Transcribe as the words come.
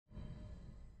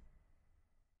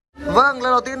Vâng,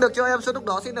 lần đầu tiên được cho em số lúc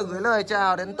đó xin được gửi lời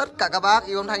chào đến tất cả các bác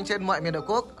yêu âm thanh trên mọi miền Tổ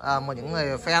quốc, một những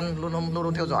người fan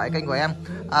luôn theo dõi kênh của em.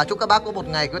 Chúc các bác có một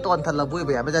ngày cuối tuần thật là vui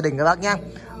vẻ với gia đình các bác nhé.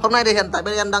 Hôm nay thì hiện tại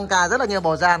bên em đăng cài rất là nhiều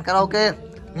bộ dàn karaoke,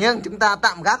 nhưng chúng ta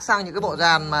tạm gác sang những cái bộ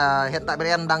dàn mà hiện tại bên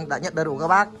em đã nhận đầy đủ các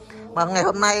bác. Và ngày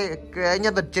hôm nay cái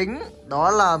nhân vật chính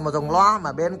đó là một dòng loa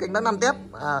mà bên kênh Đất Nam Tiếp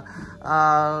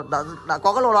đã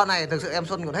có cái lô loa này. Thực sự em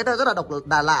Xuân cũng thấy rất là độc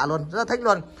lạ luôn, rất là thích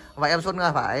luôn. Và em Xuân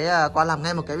phải qua làm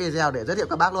ngay một cái video để giới thiệu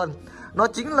các bác luôn. Nó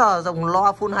chính là dòng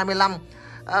loa full 25.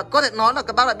 Có thể nói là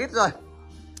các bác đã biết rồi,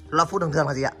 loa full thường thường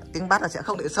là gì ạ? Tiếng bass là sẽ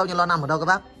không để sâu như loa nằm ở đâu các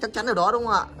bác, chắc chắn điều đó đúng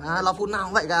không ạ? Loa full nào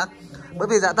cũng vậy cả, bởi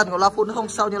vì dạ tần của loa full nó không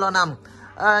sâu như loa nằm.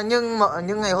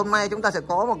 Nhưng ngày hôm nay chúng ta sẽ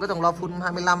có một cái dòng loa full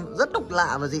 25 rất độc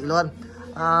lạ và dị luôn.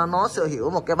 Nó sở hữu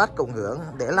một cái bass cộng hưởng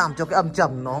để làm cho cái âm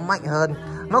trầm nó mạnh hơn.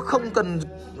 Nó không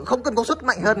cần công suất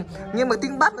mạnh hơn, nhưng mà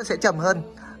tiếng bass nó sẽ trầm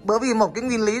hơn, bởi vì một cái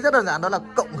nguyên lý rất đơn giản, đó là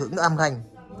cộng hưởng âm thanh,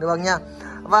 được không nha?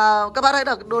 Và các bác thấy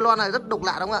là đôi loa này rất độc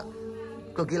lạ đúng không ạ?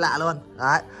 Cực kỳ lạ luôn.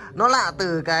 Đấy, nó lạ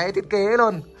từ cái thiết kế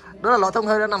luôn, đó là lò thông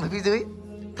hơi nó nằm ở phía dưới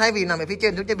thay vì nằm ở phía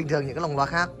trên giống như bình thường những cái lồng loa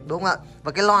khác, đúng không ạ?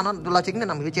 Và cái loa chính là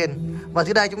nằm ở phía trên, và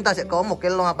dưới đây chúng ta sẽ có một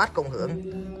cái loa bass cộng hưởng,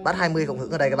 bass 20 cộng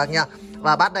hưởng ở đây các bác nha.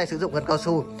 Và bass đây sử dụng gân cao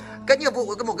su. Cái nhiệm vụ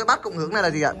của một cái bass cộng hưởng này là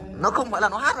gì ạ? Nó không phải là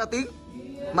nó hát ra tiếng,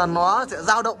 mà nó sẽ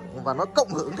dao động và nó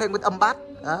cộng hưởng thêm cái âm bass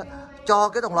cho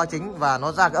cái dòng loa chính, và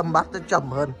nó ra cái âm bass nó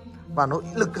trầm hơn và nó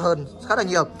lực hơn khá là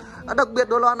nhiều. Đặc biệt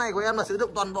đôi loa này của em là sử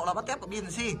dụng toàn bộ là bass tép của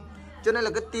BNC, cho nên là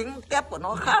cái tiếng tép của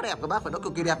nó khá đẹp các bác, và nó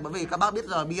cực kỳ đẹp. Bởi vì các bác biết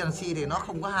rồi, BNC thì nó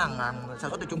không có hàng sản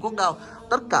xuất từ Trung Quốc đâu,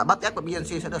 tất cả bass tép của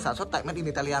BNC sẽ được sản xuất tại Made in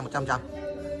Italia 100%.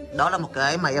 Đó là một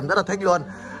cái mà em rất là thích luôn.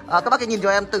 Các bác nhìn cho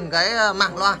em từng cái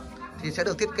màng loa thì sẽ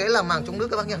được thiết kế là màng chống nước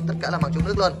các bác nhé, tất cả là màng chống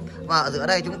nước luôn. Và ở giữa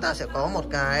đây chúng ta sẽ có một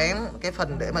cái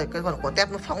phần để mà cái phần của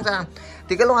tép nó phóng ra.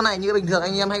 Thì cái loa này như bình thường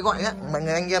anh em hay gọi á, mọi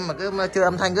người anh em mà cứ chơi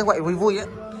âm thanh cứ gọi vui vui á,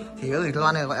 thì cái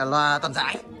loa này gọi là loa toàn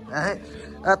giải. Đấy.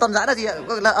 Toàn giải là gì ạ?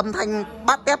 Gọi là âm thanh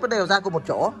bass tép nó đều ra cùng một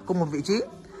chỗ, cùng một vị trí.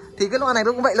 Thì cái loa này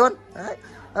nó cũng vậy luôn. Đấy.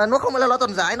 Nó không phải là loa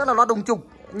toàn giải, nó là loa đồng trục,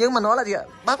 nhưng mà nó là gì ạ?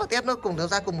 Bass và tép nó cùng đều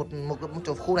ra cùng một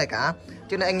chỗ khu này cả.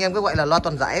 Cho nên anh em cứ gọi là loa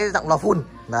toàn giải giọng loa full.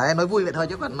 Đấy, nói vui vậy thôi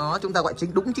chứ còn chúng ta gọi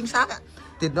chính xác ạ,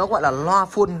 thì nó gọi là loa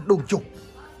full đồng trục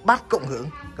bass cộng hưởng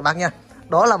các bác nha.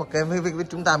 Đó là một cái việc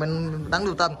chúng ta mình đáng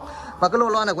lưu tâm. Và cái lô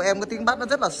loa này của em cái tiếng bass nó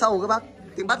rất là sâu các bác,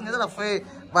 tiếng bass nó rất là phê,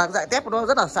 và dải tép của nó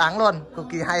rất là sáng luôn, cực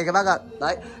kỳ hay các bác ạ.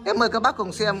 Đấy, em mời các bác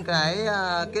cùng xem cái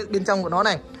bên trong của nó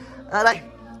này. Đây,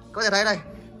 có thể thấy đây,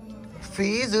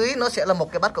 phía dưới nó sẽ là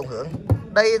một cái bass cộng hưởng,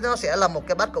 đây nó sẽ là một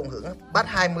cái bass cộng hưởng bass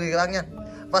 20 các bác nha,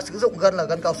 và sử dụng gân là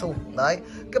gân cao su. Đấy,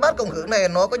 cái bass cộng hưởng này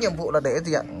nó có nhiệm vụ là để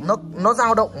gì ạ? Nó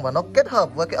dao động và nó kết hợp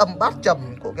với cái âm bass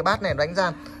trầm của cái bass này đánh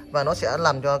ra, và nó sẽ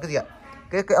làm cho cái gì ạ?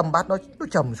 Cái âm bass nó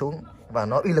trầm xuống và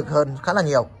nó uy lực hơn khá là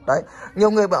nhiều. Đấy,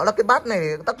 nhiều người bảo là cái bass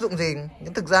này tác dụng gì,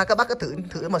 nhưng thực ra các bác cứ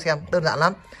thử mà xem, đơn giản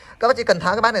lắm. Các bác chỉ cần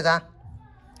tháo cái bass này ra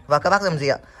và các bác làm gì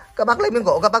ạ? Các bác lấy miếng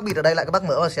gỗ, các bác bịt ở đây lại, các bác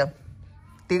mở vào xem,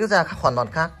 tiếng ra hoàn toàn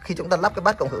khác. Khi chúng ta lắp cái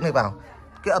bass cộng hưởng này vào,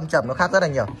 cái âm trầm nó khác rất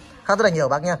là nhiều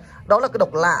bác nha. Đó là cái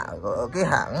độc lạ của cái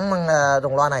hãng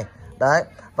dòng loa này. Đấy,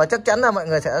 và chắc chắn là mọi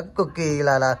người sẽ cực kỳ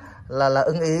là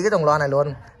ưng ý cái dòng loa này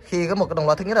luôn, khi có một cái dòng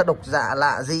loa thứ nhất là độc lạ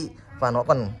lạ dị và nó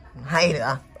còn hay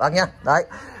nữa bác nhá. Đấy,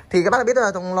 thì các bác biết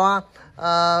là dòng loa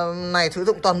này sử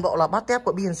dụng toàn bộ là bass tép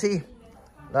của BNC.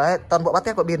 Đấy, toàn bộ bass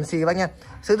tép của BNC bác nha.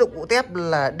 Sử dụng củ tép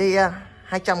là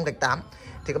DA200-8.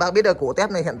 Thì các bác biết là củ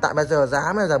tép này hiện tại bây giờ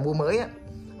giá bây giờ mua mới á,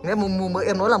 nếu mua mới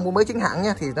em nói là mua mới chính hãng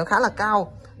nha, thì nó khá là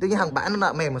cao. Tuy nhiên hàng bãi nó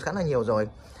đã mềm khá là nhiều rồi.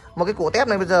 Một cái củ tép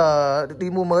này bây giờ đi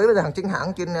mua mới, bây giờ hàng chính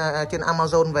hãng trên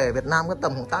Amazon về Việt Nam có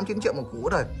tầm 8-9 triệu một củ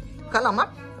rồi, khá là mắc.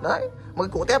 Đấy, một cái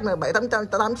củ tép này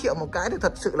 7-8 triệu một cái thì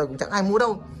thật sự là cũng chẳng ai mua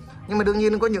đâu. Nhưng mà đương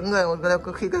nhiên có những người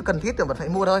khi cần thiết thì vẫn phải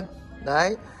mua thôi.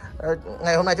 Đấy,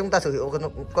 ngày hôm nay chúng ta sử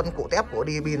dụng con củ tép của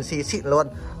BNC xịn luôn.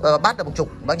 Bass là một chục,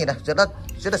 bác nhìn này,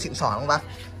 rất là xịn xỏ không bác?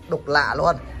 Độc lạ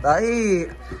luôn. Đấy,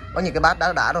 bác nhìn cái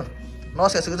bass đã rồi. Nó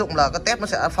sẽ sử dụng là cái tép nó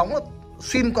sẽ phóng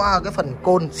xuyên qua cái phần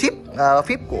côn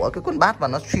phíp của cái con bass, và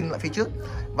nó xuyên lại phía trước,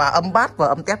 và âm bass và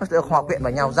âm tép nó sẽ hòa quyện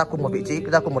vào nhau, ra cùng một vị trí,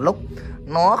 ra cùng một lúc.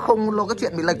 Nó không có cái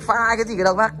chuyện bị lệch pha cái gì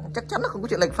đâu bác, chắc chắn là không có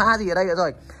chuyện lệch pha gì ở đây nữa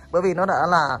rồi, bởi vì nó đã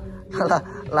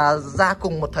là ra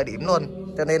cùng một thời điểm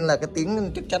luôn, cho nên là cái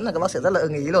tiếng chắc chắn là các bác sẽ rất là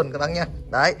ưng ý luôn các bác nha.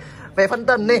 Đấy, về phân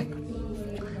tần đi,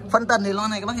 phân tần thì loa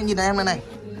này các bác nhìn thấy em này,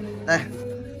 đây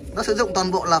nó sử dụng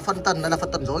toàn bộ là phân tần, đây là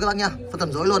phân tần rối các bác nhá, phân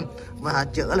tần rối luôn, và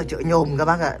chữa là chữa nhôm các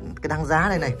bác ạ. Cái đăng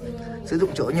giá này sử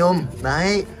dụng chữa nhôm.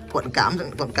 Đấy, cuộn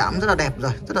cảm rất là đẹp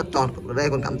rồi, rất là tròn. Ở đây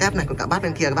còn cảm tép này, còn cả bát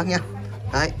bên kia các bác nhá.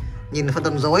 Đấy, nhìn phân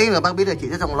tần rối là bác biết là chỉ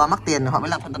cái dòng loa mắc tiền họ mới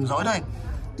làm phân tần rối thôi,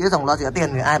 chứ dòng loa rẻ tiền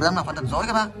thì ai dám làm phân tần rối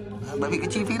các bác, bởi vì cái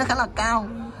chi phí nó khá là cao.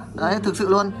 Đấy, thực sự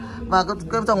luôn. Và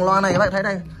cái dòng loa này các bạn thấy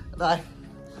đây, Đây,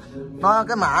 nó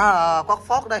cái mã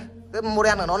Qfactoc đây, cái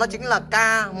model của nó chính là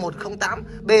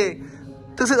K108B.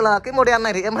 Thực sự là cái model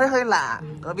này thì em thấy hơi lạ,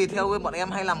 bởi vì theo bọn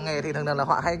em hay làm nghề thì thường là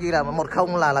họ hay ghi là 10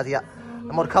 là gì ạ?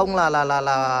 10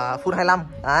 là full 25.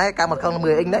 Đấy, K10 là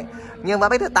 10 inch đấy. Nhưng mà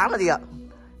biết 8 là gì ạ?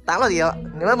 8 là gì ạ?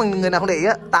 Nếu mà người nào không để ý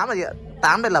á, 8 là gì ạ?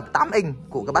 8 đây là 8 inch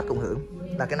của cái bát cộng hưởng.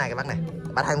 Là cái này các bác này,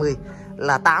 bát 20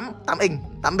 là 8 inch,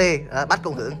 8B, bát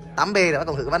cộng hưởng, 8B là bát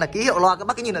cộng hưởng. Các bác là ký hiệu loa, các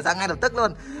bác cứ nhìn là ra ngay lập tức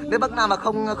luôn. Nếu bác nào mà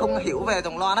không hiểu về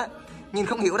dòng loa đấy, nhìn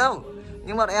không hiểu đâu.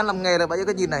 Nhưng mà em làm nghề là bao nhiêu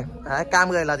cái nhìn này. Đấy,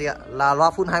 K10 là gì ạ? Là loa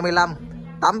full 25.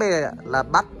 8B là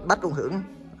bát cộng hưởng.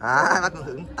 Bát cộng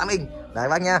hưởng 8 inch. Đấy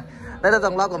bác nha. Đây là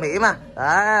dòng loa của Mỹ mà.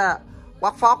 Đấy,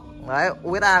 Qfactoc. Đấy,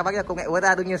 USA bác nha, công nghệ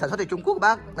USA đương nhiên sản xuất từ Trung Quốc các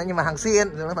bác. Đấy, nhưng mà hàng xịn,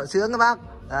 nó vẫn sướng các bác.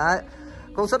 Đấy.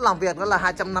 Công suất làm việc nó là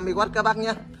 250W các bác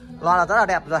nhé. Loa là rất là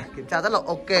đẹp rồi, kiểm tra rất là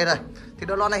ok rồi. Thì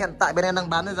đôi loa này hiện tại bên em đang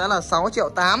bán với giá là 6,8 triệu.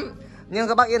 Nhưng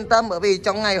các bác yên tâm, bởi vì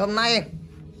trong ngày hôm nay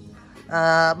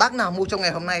bác nào mua trong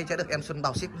ngày hôm nay sẽ được em Xuân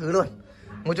bảo ship hứa luôn.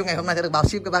 Mua trong ngày hôm nay sẽ được bảo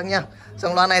ship các bác nha.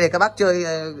 Dòng loa này để các bác chơi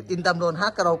yên tâm luôn,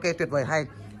 hát karaoke tuyệt vời hay.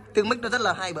 Tiếng mic nó rất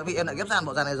là hay, bởi vì em đã ghép dàn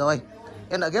bộ dàn này rồi.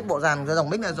 Em đã ghép bộ dàn cái dòng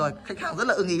mic này rồi, khách hàng rất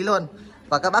là ưng ý luôn.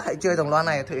 Và các bác hãy chơi dòng loa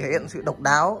này thể hiện sự độc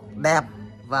đáo, đẹp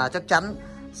và chắc chắn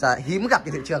sẽ hiếm gặp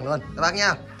trên thị trường luôn các bác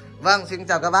nha. Vâng, xin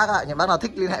chào các bác ạ. Những bác nào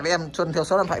thích liên hệ với em Xuân theo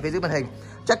số điện thoại phía dưới màn hình.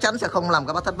 Chắc chắn sẽ không làm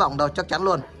các bác thất vọng đâu, chắc chắn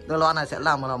luôn. Đôi loa này sẽ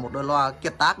là một đôi loa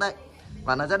kiệt tác đấy.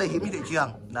 Và nó rất là hiếm trên thị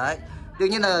trường. Đấy. Đương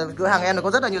nhiên là cửa hàng em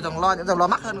có rất là nhiều dòng loa, những dòng loa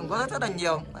mắc hơn cũng có rất là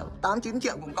nhiều, 8-9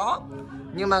 triệu cũng có.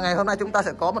 Nhưng mà ngày hôm nay chúng ta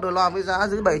sẽ có một đôi loa với giá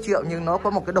dưới 7 triệu nhưng nó có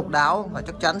một cái độc đáo và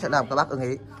chắc chắn sẽ làm các bác ưng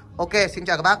ý. Ok, xin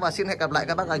chào các bác và xin hẹn gặp lại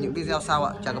các bác ở những video sau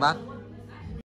ạ. Chào các bác.